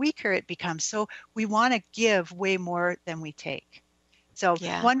take, the weaker it becomes. So we want to give way more than we take. So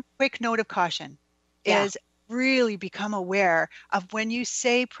one quick note of caution is really become aware of when you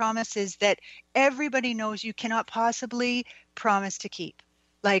say promises that everybody knows you cannot possibly promise to keep.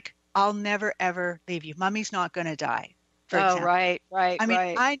 Like, I'll never, ever leave you. Mommy's not going to die. Right. I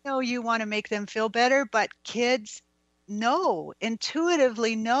mean, I know you want to make them feel better, but kids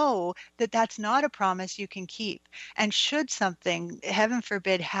intuitively know that that's not a promise you can keep. And should something, heaven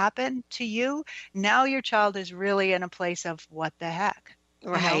forbid, happen to you, now your child is really in a place of what the heck?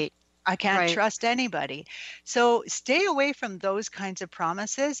 Right. I can't trust anybody. So stay away from those kinds of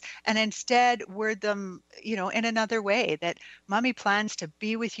promises and instead word them, in another way, that mommy plans to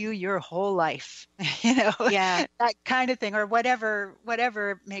be with you your whole life, that kind of thing, or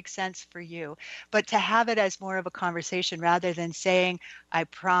whatever makes sense for you. But to have it as more of a conversation rather than saying, I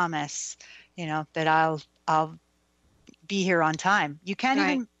promise, that I'll be here on time. You can't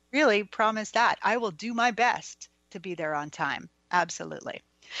even really promise that. I will do my best to be there on time. Absolutely.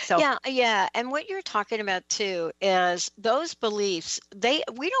 So yeah. And what you're talking about too is those beliefs,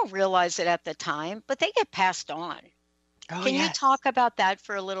 we don't realize it at the time, but they get passed on. oh Can you yes. talk about that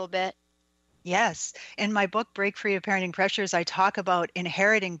for a little bit? Yes. In my book, Break Free of Parenting Pressures, I talk about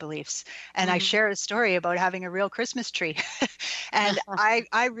inheriting beliefs. And I Mhm. share a story about having a real Christmas tree. And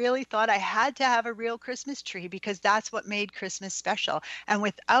I really thought I had to have a real Christmas tree because that's what made Christmas special. And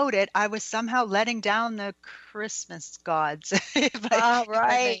without it, I was somehow letting down the Christmas gods, if I Right.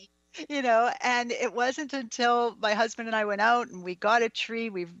 may. And it wasn't until my husband and I went out and we got a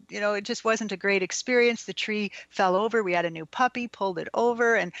tree. It just wasn't a great experience. The tree fell over. We had a new puppy, pulled it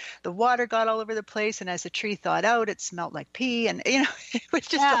over, and the water got all over the place. And as the tree thawed out, it smelled like pee. And, it was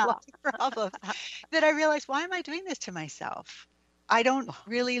just a Yeah. lot of problems that I realized, why am I doing this to myself? I don't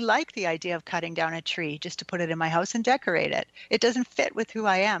really like the idea of cutting down a tree just to put it in my house and decorate it. It doesn't fit with who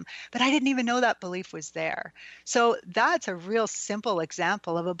I am. But I didn't even know that belief was there. So that's a real simple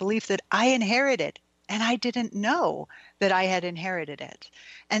example of a belief that I inherited. And I didn't know that I had inherited it.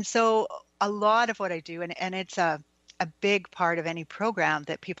 And so a lot of what I do, and it's a big part of any program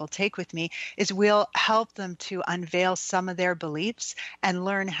that people take with me, is we'll help them to unveil some of their beliefs and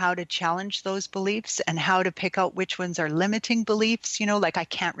learn how to challenge those beliefs and how to pick out which ones are limiting beliefs. Like I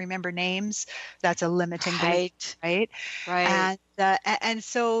can't remember names. That's a limiting belief, right? Right. And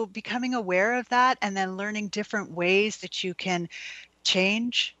so becoming aware of that and then learning different ways that you can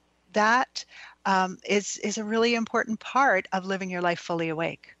change that is a really important part of living your life fully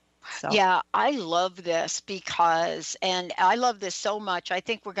awake. So. Yeah, I love this and I love this so much. I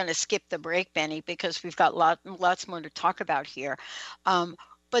think we're going to skip the break, Benny, because we've got lots more to talk about here.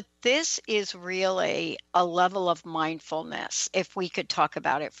 But this is really a level of mindfulness, if we could talk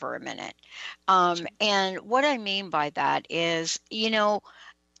about it for a minute. And what I mean by that is, in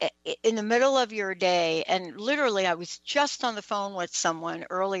the middle of your day, and literally I was just on the phone with someone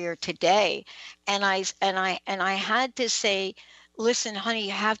earlier today, and I had to say, listen, honey,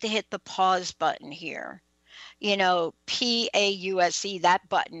 you have to hit the pause button here. PAUSE, that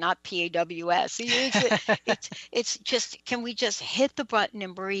button, not PAWS. It's just, can we just hit the button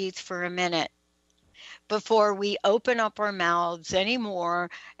and breathe for a minute before we open up our mouths anymore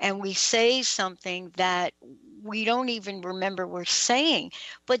and we say something that we don't even remember we're saying?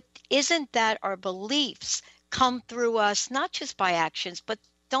 But isn't that our beliefs come through us, not just by actions, but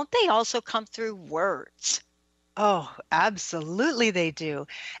don't they also come through words? Oh, absolutely they do.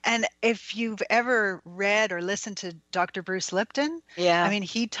 And if you've ever read or listened to Dr. Bruce Lipton, Yeah. I mean,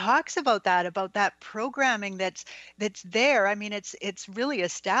 he talks about that programming that's there. I mean, it's really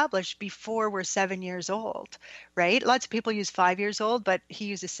established before we're 7 years old, right? Lots of people use 5 years old, but he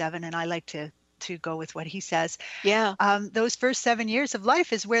uses 7, and I like to go with what he says. Yeah. Those first 7 years of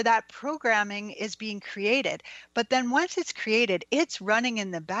life is where that programming is being created. But then once it's created, it's running in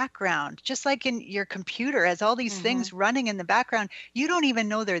the background, just like in your computer, as all these things running in the background, you don't even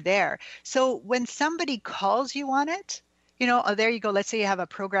know they're there. So when somebody calls you on it, oh, there you go. Let's say you have a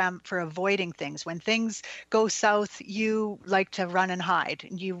program for avoiding things. When things go south, you like to run and hide.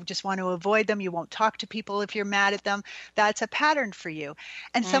 You just want to avoid them. You won't talk to people if you're mad at them. That's a pattern for you.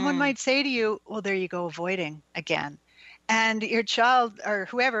 And someone might say to you, well, there you go, avoiding again. And your child or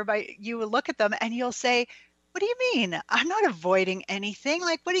whoever, you will look at them and you'll say, what do you mean? I'm not avoiding anything.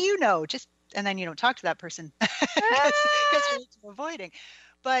 Like, what do you know? And then you don't talk to that person because you're avoiding.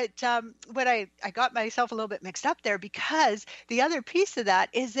 But what I got myself a little bit mixed up there, because the other piece of that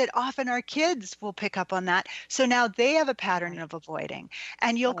is that often our kids will pick up on that. So now they have a pattern of avoiding.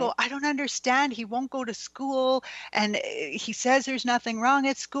 And you'll go, I don't understand. He won't go to school. And he says there's nothing wrong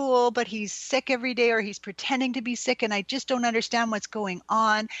at school, but he's sick every day, or he's pretending to be sick. And I just don't understand what's going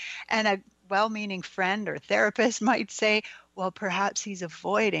on. And a well-meaning friend or therapist might say, well, perhaps he's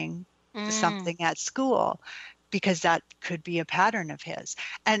avoiding something at school, because that could be a pattern of his.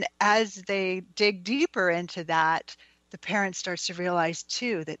 And as they dig deeper into that, the parent starts to realize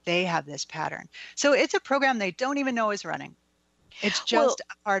too that they have this pattern. So it's a program they don't even know is running. It's just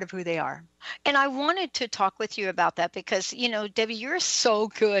a part of who they are. And I wanted to talk with you about that because, Debbie, you're so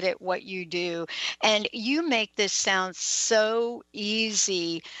good at what you do. And you make this sound so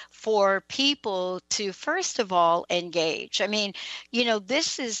easy for people to, first of all, engage. I mean,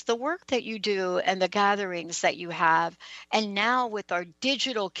 this is the work that you do and the gatherings that you have. And now with our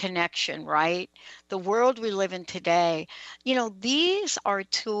digital connection, right? The world we live in today, these are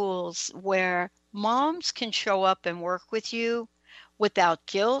tools where moms can show up and work with you without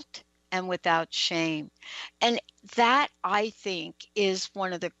guilt and without shame. And that, I think, is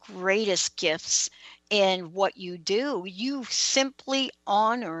one of the greatest gifts in what you do. You simply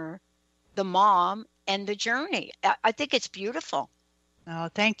honor the mom and the journey. I think it's beautiful. Oh,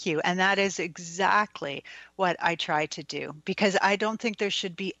 thank you. And that is exactly what I try to do, because I don't think there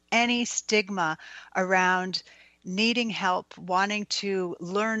should be any stigma around needing help, wanting to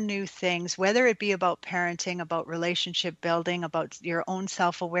learn new things, whether it be about parenting, about relationship building, about your own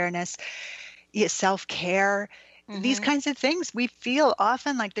self-awareness, self-care, these Mm-hmm. kinds of things. We feel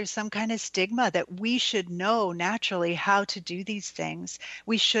often like there's some kind of stigma that we should know naturally how to do these things.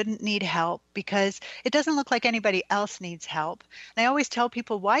 We shouldn't need help because it doesn't look like anybody else needs help. And I always tell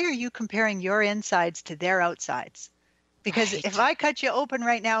people, why are you comparing your insides to their outsides? Because if Right. I cut you open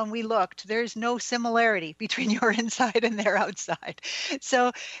right now and we looked, there's no similarity between your inside and their outside.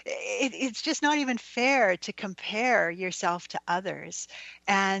 So it's just not even fair to compare yourself to others.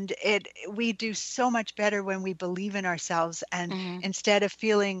 And we do so much better when we believe in ourselves, and Mm-hmm. instead of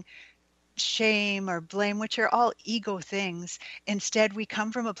feeling shame or blame, which are all ego things, instead we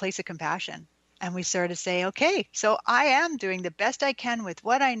come from a place of compassion. And we sort of say, okay, so I am doing the best I can with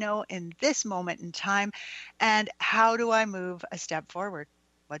what I know in this moment in time. And how do I move a step forward?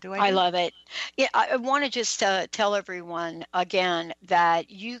 What do I I do? love it. Yeah, I want to just tell everyone again that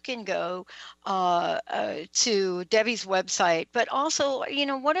you can go to Debbie's website, but also,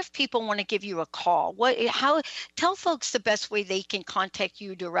 what if people want to give you a call? Tell folks the best way they can contact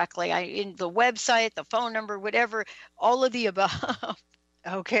you directly. In the website, the phone number, whatever, all of the above.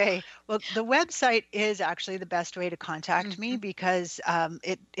 Okay. Well, the website is actually the best way to contact me Hmm. because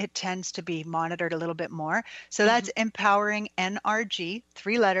it tends to be monitored a little bit more. So Hmm. that's empowering NRG,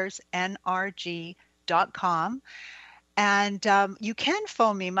 3 letters, NRG.com. And you can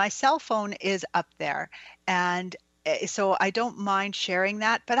phone me. My cell phone is up there. And so I don't mind sharing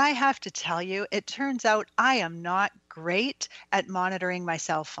that. But I have to tell you, it turns out I am not great at monitoring my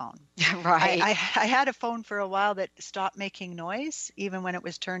cell phone. Right. I had a phone for a while that stopped making noise, even when it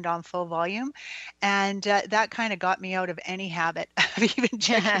was turned on full volume. And that kind of got me out of any habit of even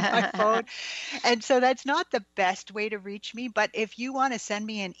checking my phone. And so that's not the best way to reach me. But if you want to send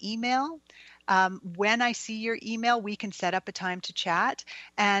me an email, when I see your email, we can set up a time to chat.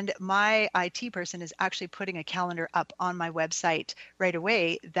 And my IT person is actually putting a calendar up on my website right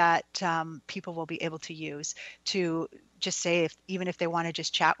away that people will be able to use to just say, even if they want to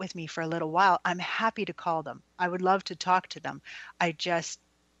just chat with me for a little while, I'm happy to call them. I would love to talk to them. I just,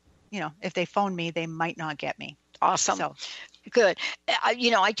 if they phone me, they might not get me. Awesome. So Good.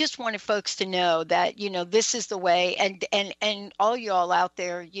 I just wanted folks to know that, this is the way, and all y'all out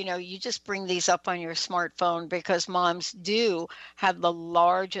there, you just bring these up on your smartphone, because moms do have the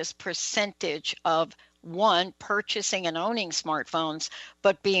largest percentage of one, purchasing and owning smartphones,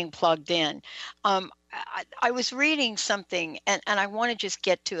 but being plugged in. I was reading something, and I want to just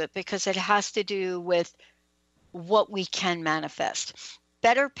get to it because it has to do with what we can manifest.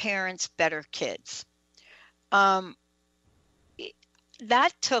 Better parents, better kids. Um,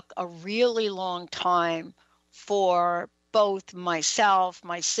 that took a really long time for both myself,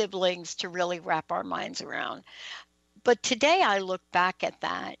 my siblings to really wrap our minds around. But today I look back at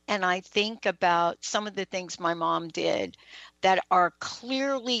that and I think about some of the things my mom did that are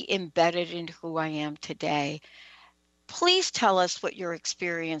clearly embedded in who I am today. Please tell us what your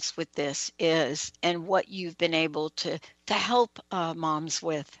experience with this is and what you've been able to help moms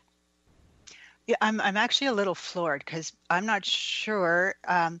with. yeah, I'm actually a little floored because I'm not sure.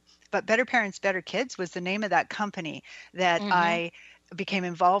 But Better Parents, Better Kids was the name of that company that Mm-hmm. I became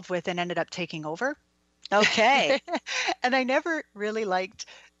involved with and ended up taking over. Okay. And I never really liked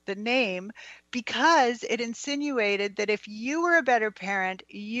the name because it insinuated that if you were a better parent,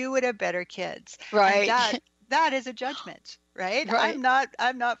 you would have better kids. And Right. that is a judgment, right? Right.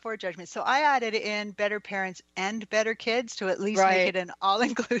 I'm not for judgment. So I added in better parents and better kids to at least make Right. it an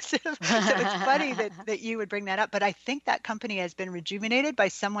all-inclusive. So it's funny that you would bring that up, but I think that company has been rejuvenated by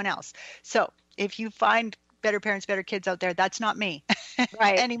someone else. So if you find Better Parents, Better Kids out there, that's not me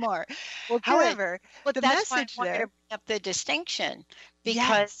Right. anymore. Well, good. However, Well, the that's why I message wanted to there, bring up the distinction,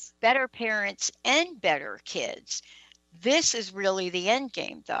 because yes, better parents and better kids. This is really the end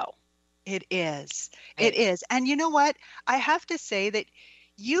game, though. it is. It Right. is. And you know what? I have to say that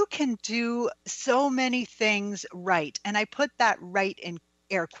you can do so many things right. And I put that right in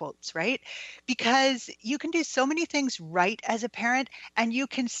air quotes, right? Because you can do so many things right as a parent, and you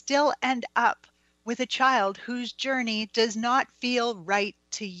can still end up with a child whose journey does not feel right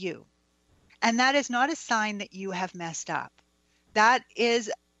to you. And that is not a sign that you have messed up. That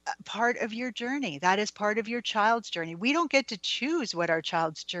is part of your journey. That is part of your child's journey. We don't get to choose what our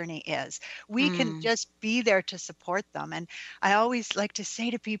child's journey is. We can just be there to support them. And I always like to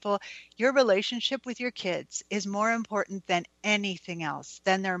say to people, your relationship with your kids is more important than anything else,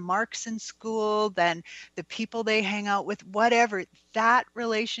 than their marks in school, than the people they hang out with, whatever. That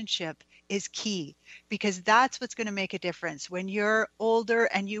relationship is key, because that's what's going to make a difference. When you're older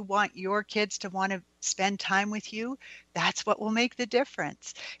and you want your kids to want to spend time with you, that's what will make the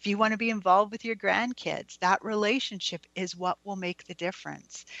difference. If you want to be involved with your grandkids, that relationship is what will make the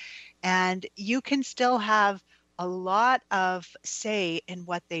difference. And you can still have a lot of say in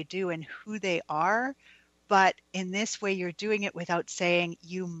what they do and who they are. But in this way, you're doing it without saying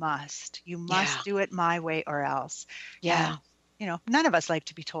you must. You must do it my way or else. Yeah. And, none of us like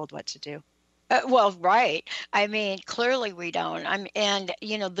to be told what to do. Well, right. I mean, clearly we don't. And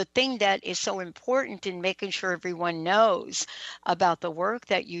the thing that is so important in making sure everyone knows about the work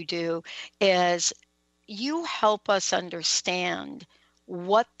that you do is you help us understand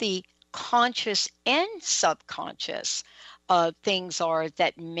what the conscious and subconscious things are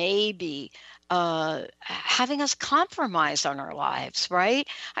that may be having us compromise on our lives, right?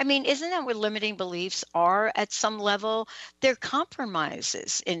 I mean, isn't that what limiting beliefs are at some level? They're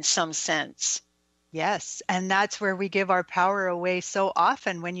compromises in some sense. Yes. And that's where we give our power away so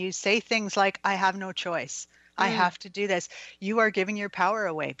often. When you say things like, I have no choice, I have to do this, you are giving your power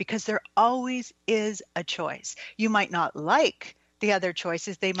away, because there always is a choice. You might not like the other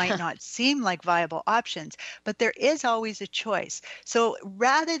choices. They might not seem like viable options, but there is always a choice. So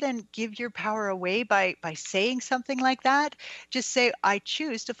rather than give your power away by saying something like that, just say, I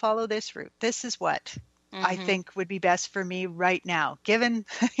choose to follow this route. This is what I think would be best for me right now. Given,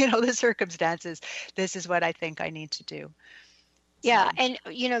 the circumstances, this is what I think I need to do. Yeah. And,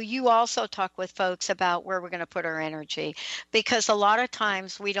 you also talk with folks about where we're going to put our energy, because a lot of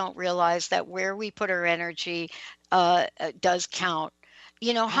times we don't realize that where we put our energy does count.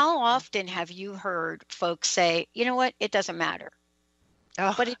 How often have you heard folks say, you know what, it doesn't matter?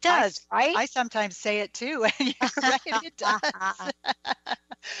 Oh, but it does, right? I sometimes say it too. And you're right, it does.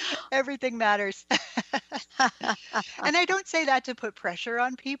 Everything matters. And I don't say that to put pressure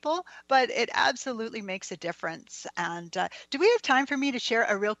on people, but it absolutely makes a difference. And do we have time for me to share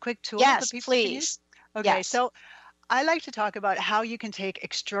a real quick tool that people can use? Okay, so I like to talk about how you can take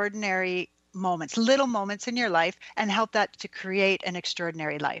extraordinary moments, little moments in your life, and help that to create an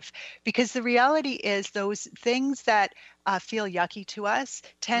extraordinary life. Because the reality is those things that feel yucky to us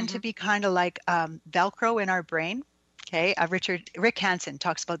tend to be kind of like Velcro in our brain. Okay, Rick Hansen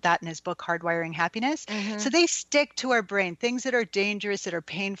talks about that in his book, Hardwiring Happiness. So they stick to our brain, things that are dangerous, that are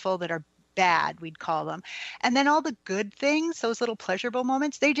painful, that are bad, we'd call them. And then all the good things, those little pleasurable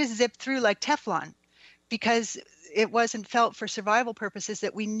moments, they just zip through like Teflon, because it wasn't felt for survival purposes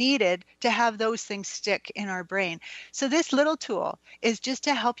that we needed to have those things stick in our brain. So this little tool is just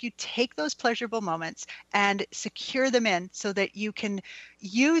to help you take those pleasurable moments and secure them in so that you can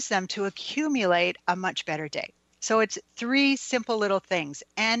use them to accumulate a much better day. So it's 3 simple little things.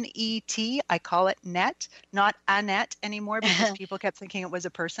 N-E-T, I call it net, not Annette anymore, because people kept thinking it was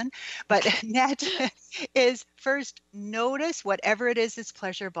a person. But net is first, notice whatever it is that's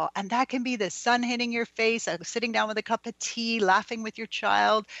pleasurable. And that can be the sun hitting your face, sitting down with a cup of tea, laughing with your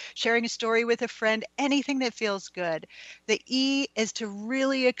child, sharing a story with a friend, anything that feels good. The E is to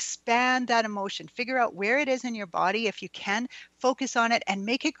really expand that emotion. Figure out where it is in your body if you can. Focus on it and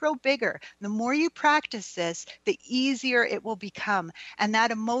make it grow bigger. The more you practice this, the easier it will become. And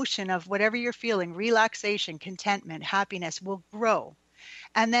that emotion of whatever you're feeling, relaxation, contentment, happiness, will grow.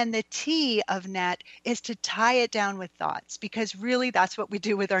 And then the T of net is to tie it down with thoughts, because really that's what we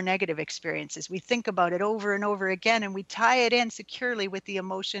do with our negative experiences. We think about it over and over again, and we tie it in securely with the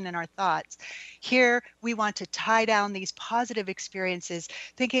emotion and our thoughts. Here, we want to tie down these positive experiences,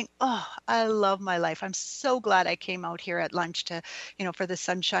 thinking, oh, I love my life. I'm so glad I came out here at lunch to, for the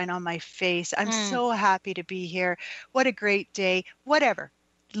sunshine on my face. I'm so happy to be here. What a great day, whatever.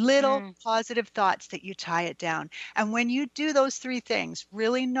 Little positive thoughts that you tie it down. And when you do those 3 things,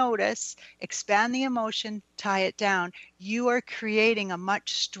 really notice, expand the emotion, tie it down, you are creating a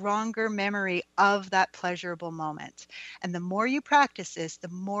much stronger memory of that pleasurable moment. And the more you practice this, the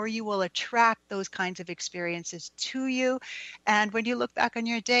more you will attract those kinds of experiences to you. And when you look back on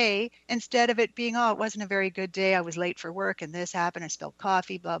your day, instead of it being, oh, it wasn't a very good day, I was late for work and this happened, I spilled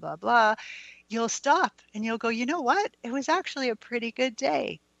coffee, blah, blah, blah, you'll stop and you'll go, you know what? It was actually a pretty good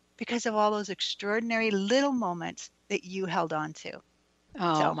day because of all those extraordinary little moments that you held on to.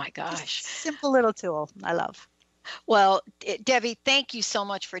 Oh, my gosh. Simple little tool I love. Well, Debbie, thank you so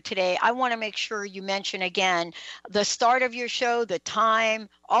much for today. I want to make sure you mention again the start of your show, the time,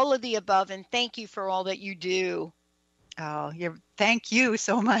 all of the above, and thank you for all that you do. Oh, thank you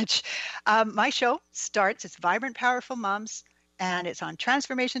so much. My show starts, it's Vibrant, Powerful Moms, and it's on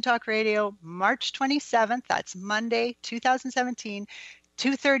Transformation Talk Radio, March 27th. That's Monday, 2017,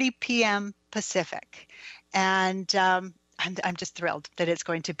 2:30 p.m. Pacific. And I'm just thrilled that it's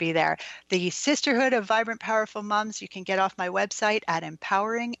going to be there. The Sisterhood of Vibrant, Powerful Moms, you can get off my website at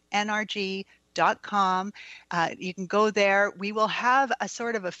empoweringnrg.com. You can go there. We will have a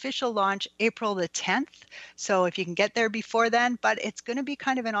sort of official launch April the 10th. So if you can get there before then, but it's going to be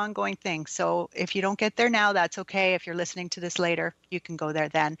kind of an ongoing thing. So if you don't get there now, that's okay. If you're listening to this later, you can go there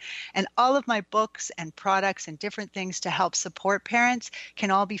then. And all of my books and products and different things to help support parents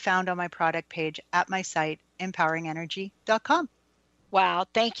can all be found on my product page at my site, empoweringenergy.com. Wow.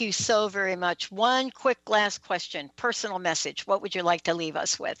 Thank you so very much. One quick last question, personal message. What would you like to leave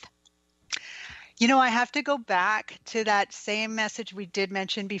us with? You know, I have to go back to that same message we did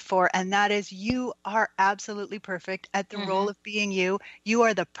mention before, and that is you are absolutely perfect at the role of being you. You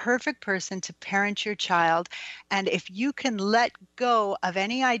are the perfect person to parent your child. And if you can let go of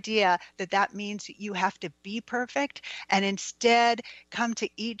any idea that that means you have to be perfect and instead come to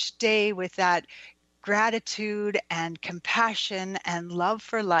each day with that gratitude and compassion and love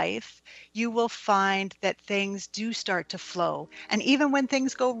for life, you will find that things do start to flow. And even when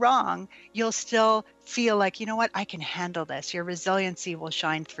things go wrong, you'll still feel like, you know what, I can handle this. Your resiliency will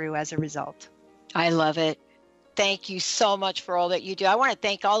shine through as a result. I love it. Thank you so much for all that you do. I want to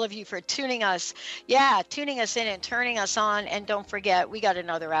thank all of you for tuning us in and turning us on. And don't forget, we got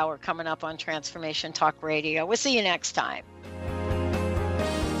another hour coming up on Transformation Talk Radio. We'll see you next time.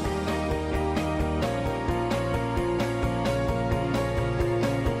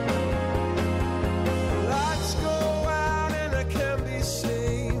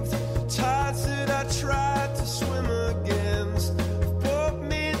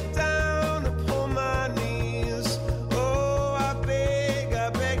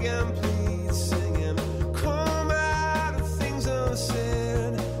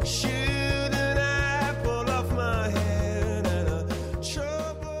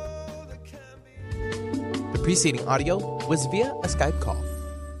 The preceding audio was via a Skype call.